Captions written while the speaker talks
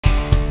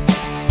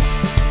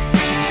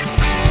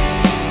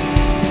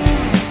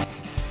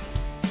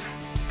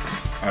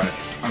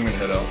I'm gonna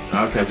head out.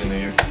 I'll catch you. Happy New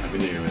Year. Happy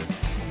New Year, man.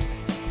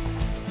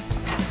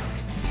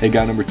 Hey,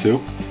 guy number 2.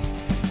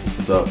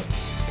 What's up?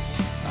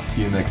 I'll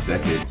see you next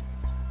decade.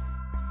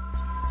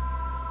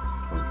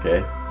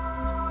 Okay.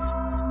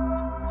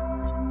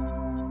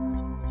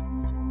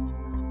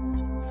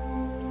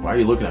 Why are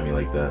you looking at me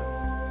like that?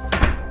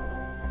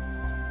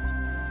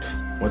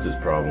 What's his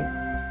problem?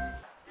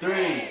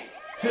 3,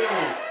 2, 1.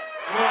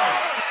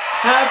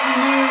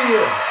 Happy New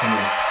Year! Come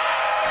on.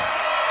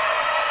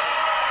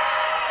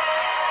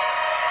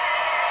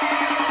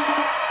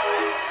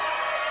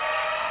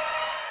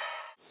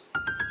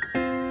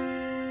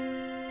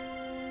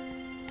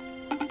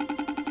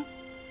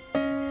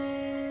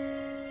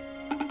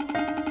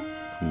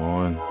 Come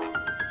on.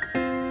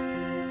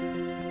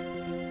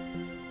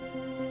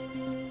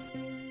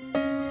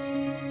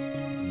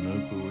 No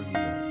clue where he's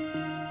at.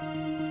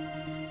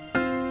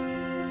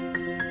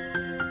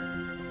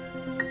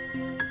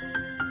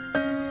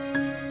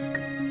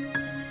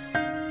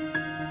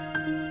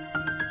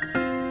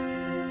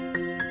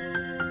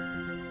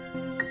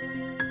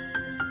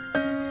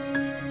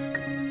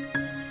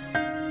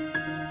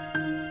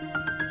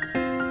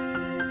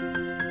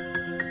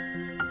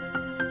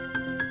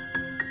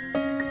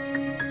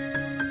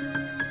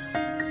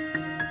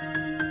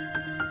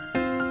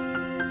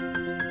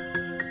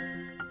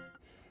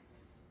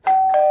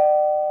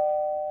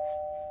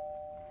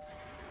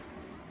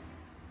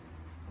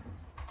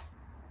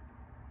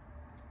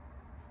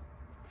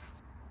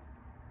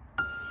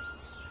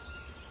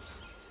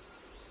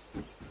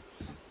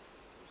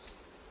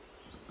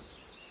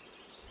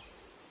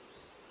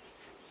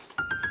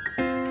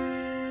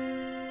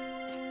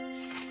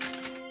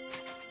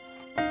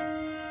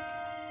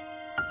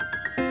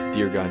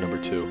 Dear guy number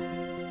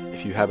 2,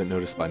 if you haven't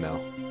noticed by now,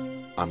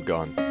 I'm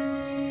gone.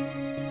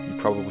 You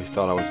probably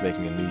thought I was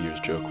making a New Year's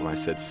joke when I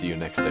said see you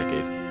next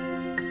decade.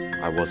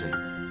 I wasn't.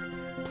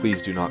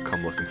 Please do not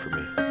come looking for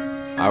me.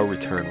 I will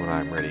return when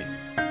I am ready.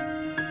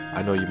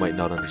 I know you might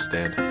not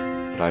understand,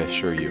 but I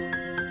assure you,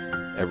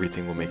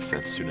 everything will make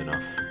sense soon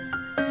enough.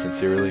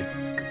 Sincerely,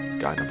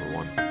 guy number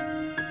 1.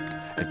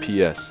 And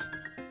P.S.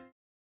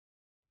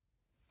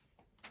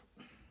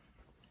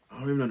 I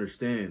don't even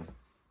understand.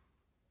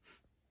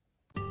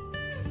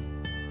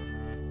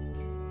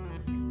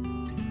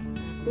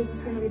 This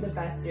is gonna be the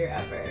best year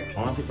ever.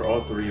 Honestly, for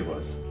all 3 of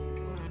us.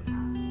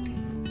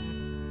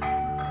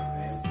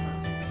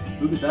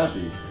 Who could that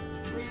be?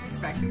 Were you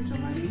expecting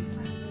somebody?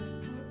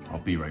 I'll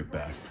be right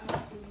back.